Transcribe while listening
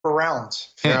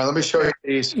rounds. Here, let me show you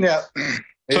these. Yeah.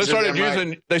 So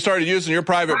they started using your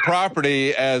private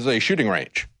property as a shooting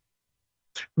range.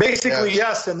 Basically,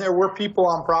 yes. And there were people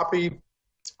on property,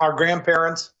 our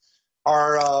grandparents,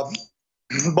 our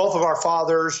both of our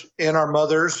fathers and our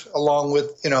mothers, along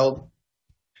with,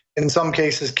 in some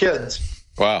cases, kids.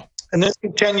 Wow. And this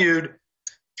continued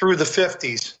through the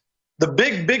 50s. The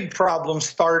big problem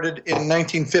started in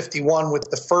 1951 with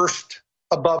the first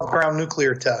above-ground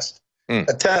nuclear test,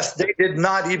 a test they did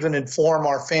not even inform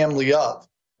our family of.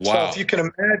 Wow. So if you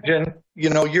can imagine,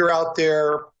 you're out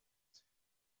there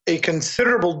a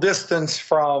considerable distance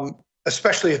from,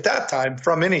 especially at that time,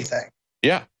 from anything.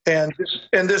 Yeah. And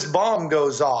this bomb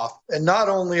goes off. And not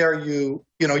only are you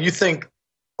think,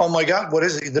 oh my God, what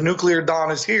is it? The nuclear dawn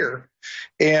is here.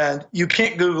 And you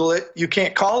can't Google it. You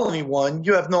can't call anyone.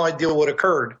 You have no idea what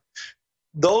occurred.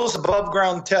 Those above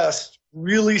ground tests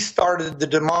really started the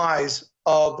demise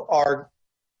of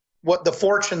the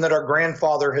fortune that our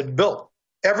grandfather had built.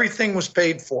 Everything was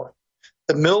paid for.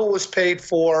 The mill was paid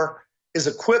for. His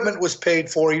equipment was paid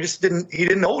for. He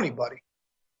didn't know anybody.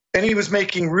 And he was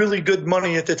making really good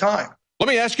money at the time. Let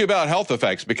me ask you about health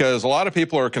effects, because a lot of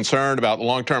people are concerned about the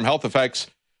long-term health effects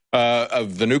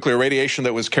of the nuclear radiation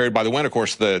that was carried by the wind. Of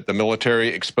course, the military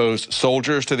exposed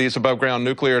soldiers to these above-ground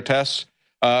nuclear tests.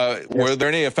 Were there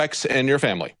any effects in your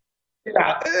family?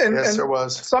 Yeah, yes, there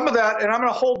was. Some of that, and I'm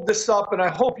going to hold this up, and I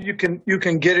hope you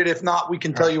can get it. If not, we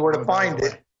can tell you where to find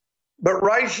it. But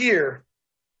right here,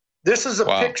 this is a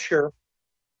picture,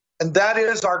 and that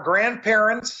is our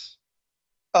grandparents,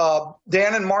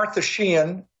 Dan and Martha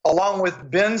Sheehan, along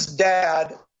with Ben's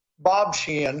dad, Bob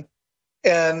Sheehan,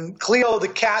 and Cleo the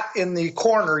cat in the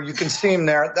corner. You can see him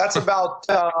there. That's about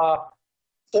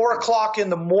 4 o'clock in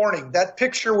the morning. That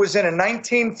picture was in a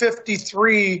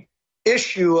 1953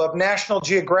 issue of National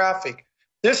Geographic.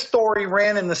 This story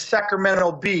ran in the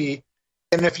Sacramento Bee,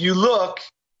 and if you look,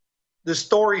 the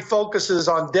story focuses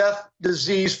on death,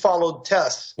 disease, followed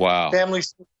tests. Wow.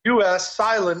 Families in the U.S.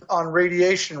 silent on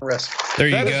radiation risk. There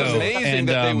you go.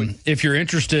 And if you're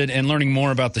interested in learning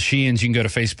more about the Sheehans, you can go to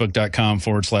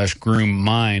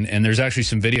facebook.com/groom-mine. And there's actually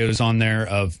some videos on there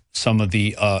of some of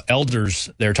the elders.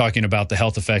 They're talking about the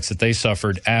health effects that they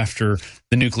suffered after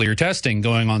the nuclear testing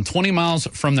going on 20 miles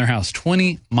from their house.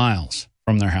 20 miles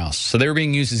from their house. So they were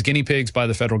being used as guinea pigs by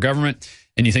the federal government.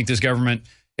 And you think this government,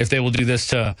 if they will do this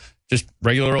to just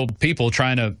regular old people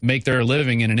trying to make their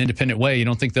living in an independent way, you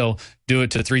don't think they'll do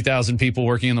it to 3,000 people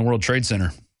working in the World Trade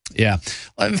Center? Yeah.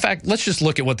 In fact, let's just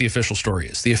look at what the official story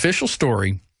is. The official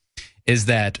story is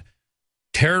that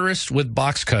terrorists with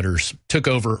box cutters took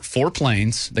over 4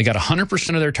 planes. They got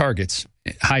 100% of their targets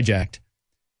hijacked.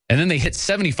 And then they hit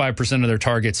 75% of their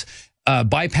targets,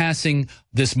 bypassing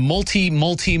this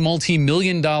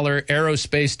multi-million-dollar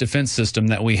aerospace defense system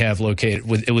that we have located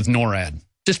with NORAD.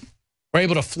 Just were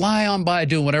able to fly on by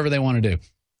doing whatever they want to do.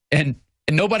 And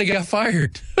nobody got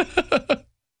fired.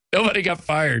 Nobody got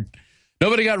fired.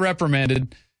 Nobody got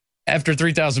reprimanded after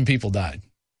 3,000 people died.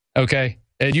 Okay?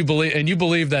 And you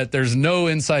believe that there's no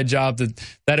inside job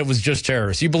that it was just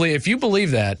terrorists. If you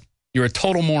believe that, you're a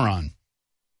total moron.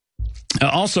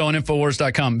 Also on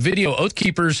Infowars.com, video Oath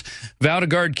Keepers vow to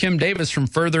guard Kim Davis from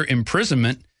further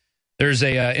imprisonment. There's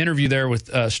a interview there with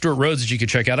Stuart Rhodes that you could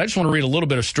check out. I just want to read a little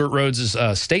bit of Stuart Rhodes'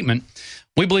 statement.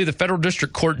 We believe the federal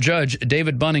district court judge,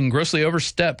 David Bunning, grossly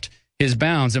overstepped his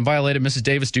bounds and violated Mrs.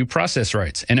 Davis' due process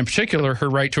rights, and in particular, her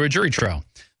right to a jury trial.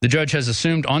 The judge has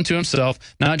assumed onto himself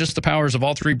not just the powers of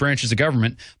all 3 branches of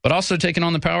government, but also taken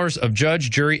on the powers of judge,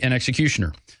 jury, and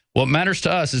executioner. What matters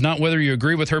to us is not whether you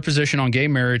agree with her position on gay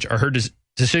marriage or her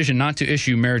decision not to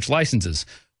issue marriage licenses.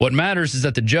 What matters is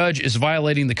that the judge is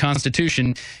violating the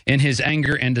Constitution in his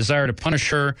anger and desire to punish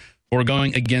her for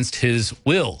going against his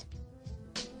will.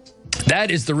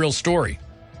 That is the real story.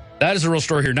 That is the real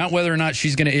story here, not whether or not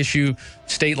she's going to issue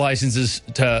state licenses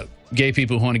to gay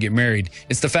people who want to get married.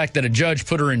 It's the fact that a judge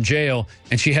put her in jail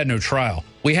and she had no trial.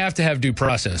 We have to have due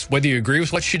process. Whether you agree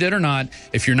with what she did or not,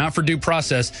 if you're not for due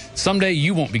process, someday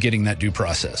you won't be getting that due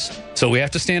process. So we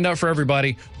have to stand up for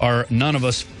everybody, or none of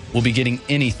us will be getting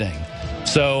anything.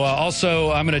 So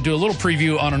also, I'm going to do a little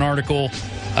preview on an article.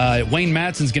 Wayne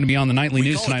Madson's going to be on the Nightly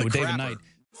News tonight with David Knight.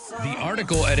 The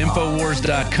article at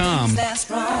Infowars.com,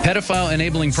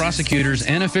 pedophile-enabling prosecutors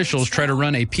and officials try to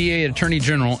run a PA attorney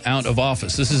general out of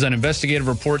office. This is an investigative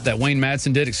report that Wayne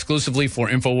Madsen did exclusively for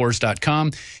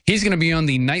Infowars.com. He's going to be on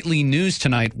the Nightly News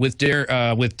tonight with David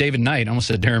Knight. I almost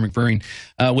said Darren McBreen.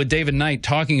 With David Knight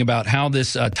talking about how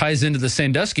this ties into the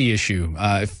Sandusky issue.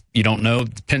 If you don't know,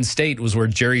 Penn State was where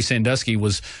Jerry Sandusky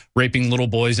was raping little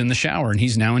boys in the shower, and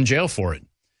he's now in jail for it.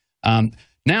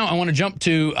 Now I want to jump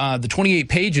to the 28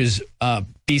 pages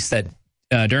piece that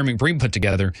Darren McBreen put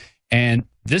together. And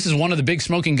this is one of the big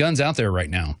smoking guns out there right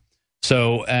now.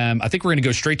 So I think we're going to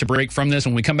go straight to break from this.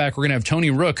 When we come back, we're going to have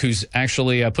Tony Rook, who's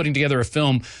actually putting together a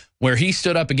film where he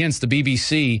stood up against the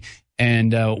BBC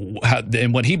and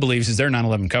what he believes is their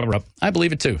 9/11 cover-up. I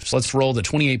believe it too. So let's roll the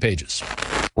 28 pages.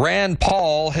 Rand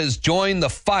Paul has joined the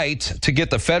fight to get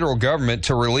the federal government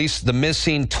to release the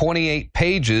missing 28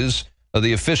 pages of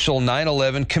the official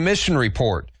 9/11 Commission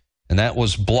report. And that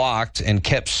was blocked and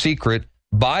kept secret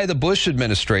by the Bush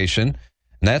administration.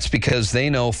 And that's because they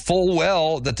know full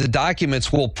well that the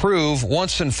documents will prove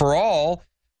once and for all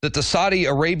that the Saudi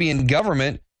Arabian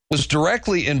government was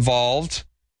directly involved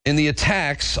in the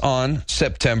attacks on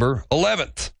September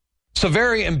 11th. So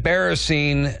very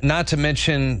embarrassing, not to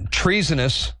mention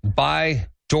treasonous by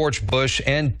George Bush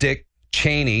and Dick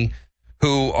Cheney,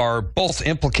 who are both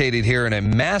implicated here in a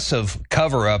massive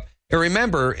cover-up. And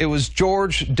remember, it was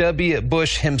George W.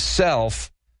 Bush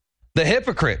himself, the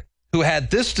hypocrite, who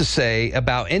had this to say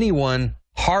about anyone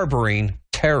harboring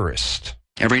terrorists.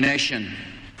 Every nation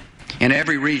in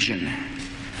every region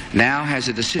now has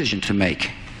a decision to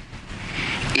make.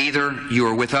 Either you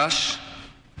are with us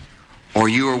or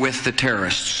you are with the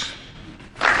terrorists.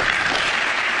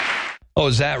 Oh,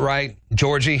 is that right,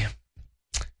 Georgie?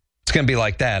 It's going to be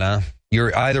like that, huh?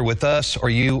 You're either with us or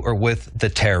you are with the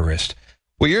terrorist.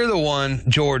 Well, you're the one,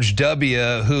 George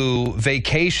W., who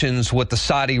vacations with the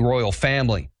Saudi royal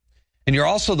family. And you're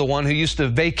also the one who used to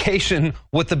vacation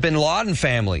with the bin Laden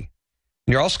family.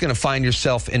 And you're also going to find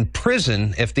yourself in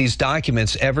prison if these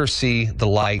documents ever see the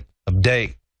light of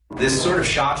day. This is sort of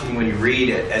shocking when you read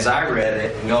it. As I read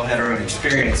it, and we all had our own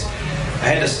experience, I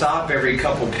had to stop every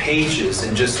couple pages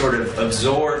and just sort of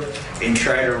absorb and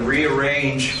try to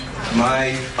rearrange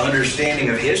my understanding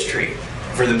of history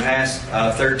for the past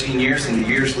 13 years and the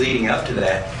years leading up to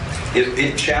that.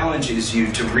 It challenges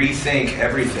you to rethink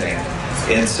everything.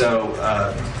 And so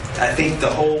I think the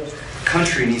whole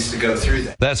country needs to go through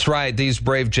that. That's right. These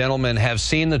brave gentlemen have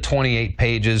seen the 28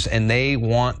 pages and they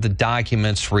want the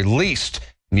documents released.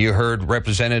 You heard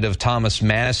Representative Thomas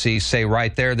Massie say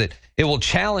right there that it will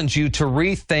challenge you to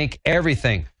rethink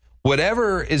everything.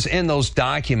 Whatever is in those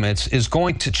documents is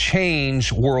going to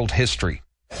change world history.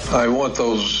 I want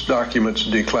those documents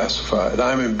declassified.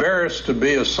 I'm embarrassed to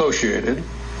be associated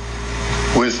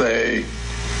with a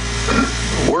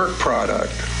work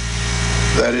product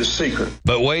that is secret.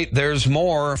 But wait, there's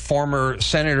more. Former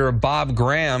Senator Bob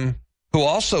Graham, who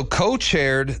also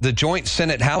co-chaired the joint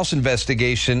Senate-House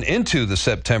investigation into the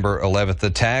September 11th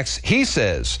attacks, he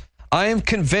says, I am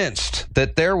convinced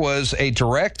that there was a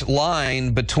direct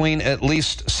line between at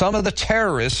least some of the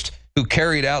terrorists who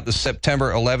carried out the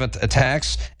September 11th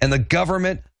attacks and the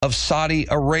government of Saudi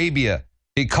Arabia.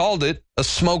 He called it a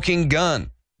smoking gun.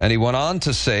 And he went on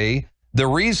to say the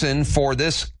reason for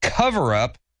this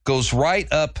cover-up goes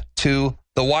right up to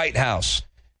the White House.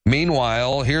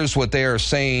 Meanwhile, here's what they are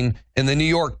saying in the New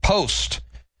York Post.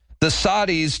 The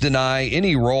Saudis deny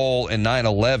any role in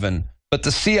 9/11, but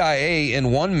the CIA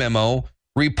in one memo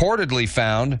reportedly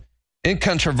found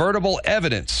incontrovertible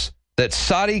evidence that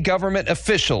Saudi government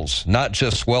officials, not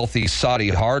just wealthy Saudi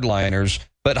hardliners,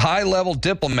 but high-level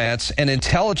diplomats and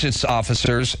intelligence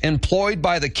officers employed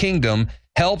by the kingdom,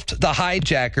 helped the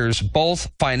hijackers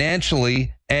both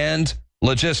financially and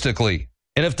logistically.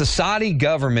 And if the Saudi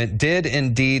government did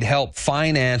indeed help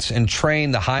finance and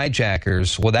train the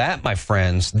hijackers, well, that, my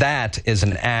friends, that is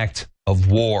an act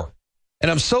of war. And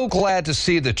I'm so glad to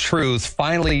see the truth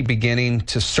finally beginning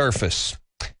to surface.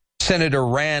 Senator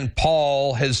Rand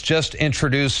Paul has just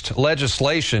introduced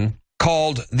legislation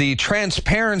called the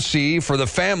Transparency for the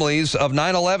Families of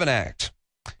 9/11 Act.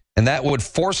 And that would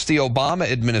force the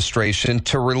Obama administration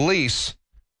to release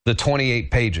the 28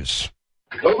 pages.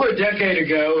 Over a decade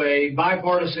ago, a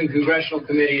bipartisan congressional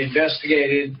committee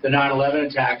investigated the 9/11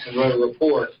 attacks and wrote a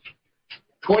report.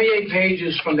 28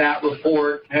 pages from that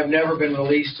report have never been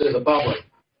released to the public.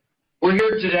 We're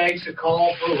here today to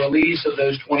call for a release of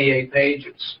those 28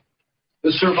 pages.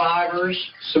 The survivors,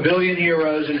 civilian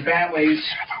heroes, and families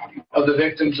of the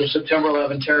victims of September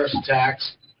 11 terrorist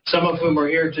attacks, some of whom are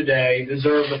here today,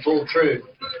 deserve the full truth.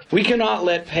 We cannot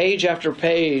let page after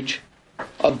page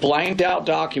of blanked out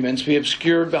documents be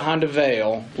obscured behind a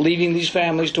veil, leading these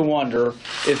families to wonder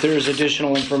if there is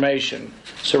additional information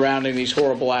surrounding these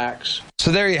horrible acts.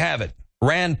 So there you have it.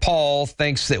 Rand Paul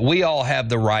thinks that we all have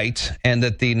the right and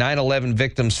that the 9/11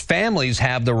 victims' families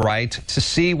have the right to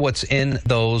see what's in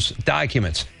those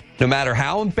documents, no matter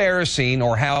how embarrassing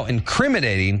or how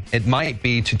incriminating it might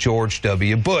be to George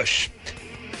W. Bush.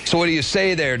 So what do you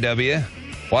say there, W?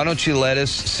 Why don't you let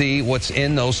us see what's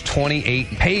in those 28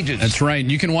 pages? That's right.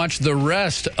 You can watch the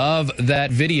rest of that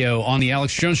video on the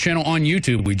Alex Jones channel on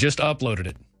YouTube. We just uploaded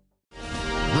it.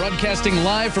 Broadcasting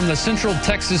live from the Central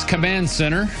Texas Command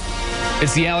Center.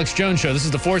 It's the Alex Jones Show. This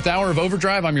is the 4th hour of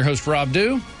Overdrive. I'm your host, Rob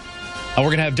Dew. We're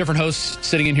going to have different hosts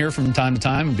sitting in here from time to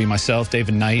time. It'll be myself,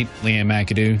 David Knight, Leanne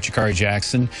McAdoo, Jakari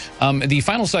Jackson. The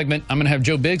final segment, I'm going to have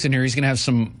Joe Biggs in here. He's going to have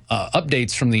some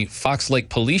updates from the Fox Lake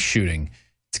police shooting.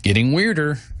 It's getting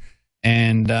weirder.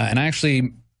 And I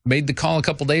actually made the call a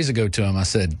couple days ago to him. I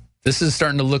said, this is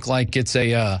starting to look like it's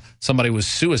somebody was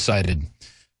suicided.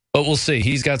 But we'll see.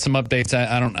 He's got some updates.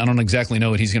 I don't exactly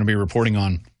know what he's going to be reporting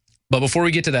on. But before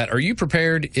we get to that, are you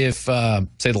prepared if,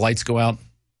 say, the lights go out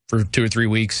for 2 or 3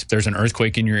 weeks, there's an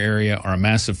earthquake in your area or a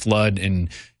massive flood and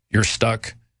you're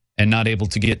stuck and not able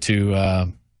to get to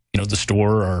the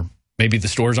store, or maybe the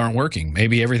stores aren't working,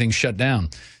 maybe everything's shut down?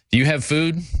 Do you have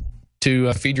food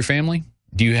to feed your family?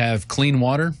 Do you have clean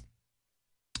water?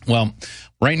 Well,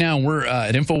 right now we're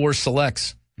at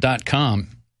InfoWarsSelects.com.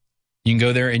 You can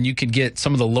go there and you can get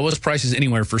some of the lowest prices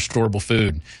anywhere for storable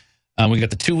food. We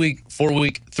got the 2-week,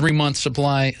 4-week, 3-month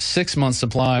supply, 6-month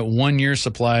supply, 1-year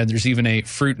supply. There's even a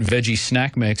fruit and veggie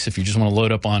snack mix if you just want to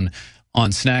load up on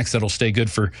snacks that'll stay good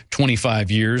for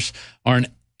 25 years. Or an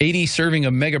 80 serving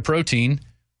of mega protein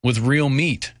with real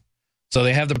meat. So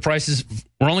they have the prices.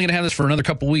 We're only going to have this for another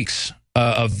couple weeks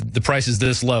of the prices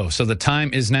this low. So the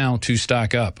time is now to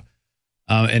stock up.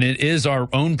 And it is our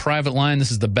own private line.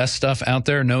 This is the best stuff out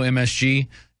there. No MSG,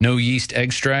 no yeast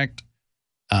extract.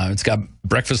 It's got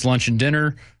breakfast, lunch, and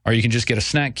dinner, or you can just get a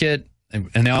snack kit. And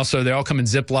they all come in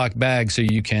Ziploc bags, so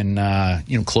you can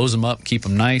close them up, keep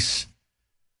them nice.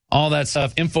 All that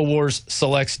stuff.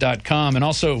 InfoWarsSelects.com, and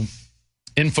also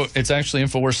it's actually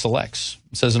InfoWars Selects.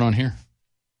 It says it on here.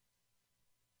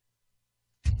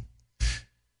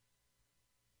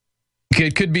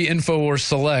 It could be InfoWars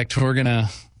Select.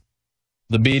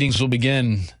 The beatings will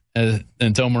begin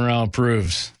until morale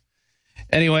approves.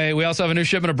 Anyway, we also have a new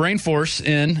shipment of Brain Force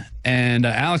in, and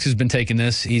Alex has been taking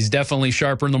this. He's definitely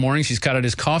sharper in the mornings. He's cut out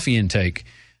his coffee intake.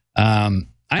 I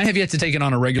have yet to take it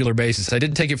on a regular basis. I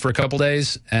did take it for a couple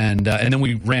days, and then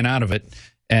we ran out of it,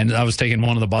 and I was taking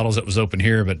one of the bottles that was open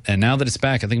here. And now that it's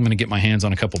back, I think I'm going to get my hands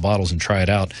on a couple bottles and try it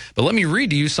out. But let me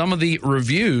read to you some of the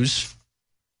reviews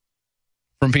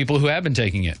from people who have been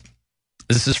taking it.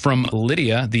 This is from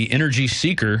Lydia, the energy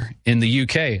seeker in the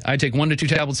UK. I take 1 to 2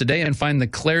 tablets a day and find the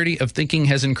clarity of thinking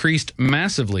has increased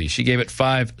massively. She gave it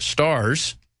 5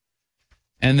 stars.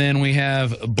 And then we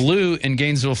have Blue in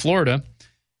Gainesville, Florida.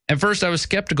 At first, I was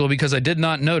skeptical because I did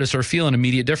not notice or feel an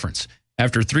immediate difference.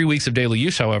 After 3 weeks of daily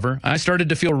use, however, I started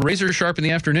to feel razor sharp in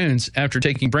the afternoons after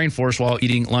taking Brain Force while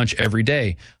eating lunch every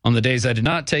day. On the days I did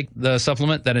not take the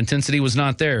supplement, that intensity was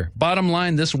not there. Bottom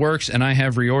line, this works, and I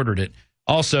have reordered it.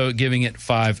 Also giving it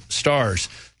 5 stars.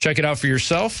 Check it out for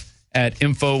yourself at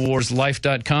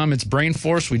InfoWarsLife.com. It's Brain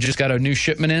Force. We just got a new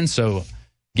shipment in, so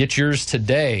get yours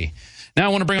today. Now I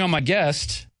want to bring on my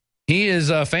guest. He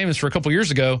is famous for a couple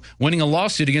years ago winning a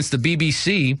lawsuit against the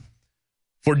BBC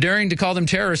for daring to call them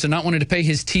terrorists and not wanting to pay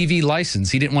his TV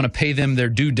license. He didn't want to pay them their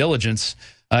due diligence.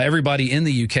 Everybody in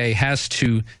the UK has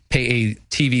to pay a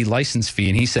TV license fee,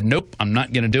 and he said, nope, I'm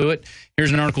not going to do it.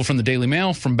 Here's an article from the Daily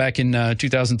Mail from back in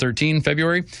 2013,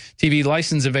 February. TV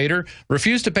license evader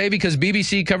refused to pay because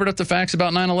BBC covered up the facts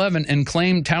about 9/11 and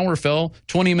claimed tower fell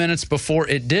 20 minutes before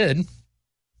it did.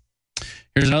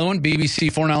 Here's another one. BBC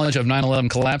foreknowledge of 9/11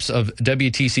 collapse of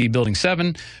WTC Building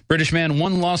 7. British man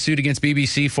won lawsuit against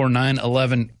BBC for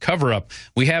 9/11 cover-up.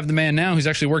 We have the man now who's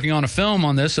actually working on a film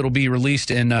on this. It'll be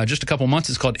released in just a couple months.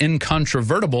 It's called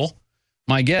Incontrovertible.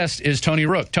 My guest is Tony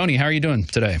Rook. Tony, how are you doing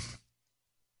today?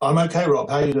 I'm okay, Rob.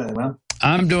 How are you doing, man?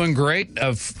 I'm doing great.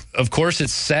 Of course,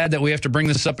 it's sad that we have to bring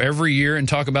this up every year and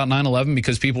talk about 9/11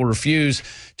 because people refuse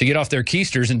to get off their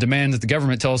keisters and demand that the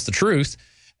government tell us the truth.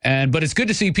 But it's good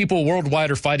to see people worldwide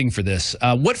are fighting for this.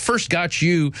 What first got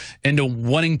you into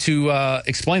wanting to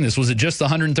explain this? Was it just the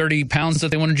 130 pounds that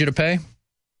they wanted you to pay?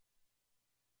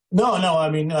 No.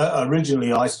 I mean,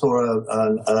 originally I saw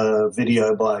a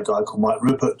video by a guy called Mike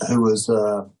Rupert, who was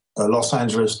a Los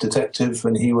Angeles detective,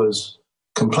 and he was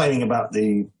complaining about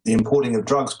the importing of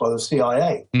drugs by the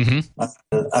CIA. Mm-hmm.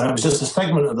 And it was just a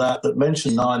segment of that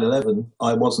mentioned 9/11.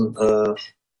 I wasn't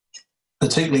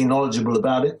particularly knowledgeable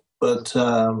about it. But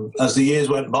as the years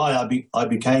went by, I did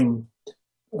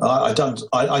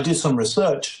some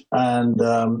research, and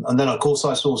then of course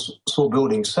I saw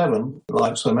Building 7,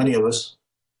 like so many of us,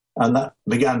 and that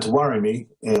began to worry me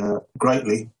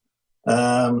greatly.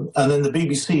 And then the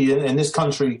BBC in this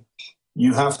country,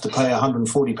 you have to pay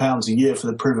 £140 a year for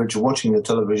the privilege of watching the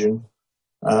television,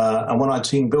 And when I'd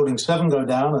seen Building 7 go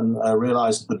down and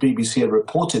realized the BBC had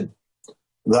reported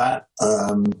that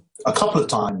a couple of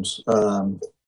times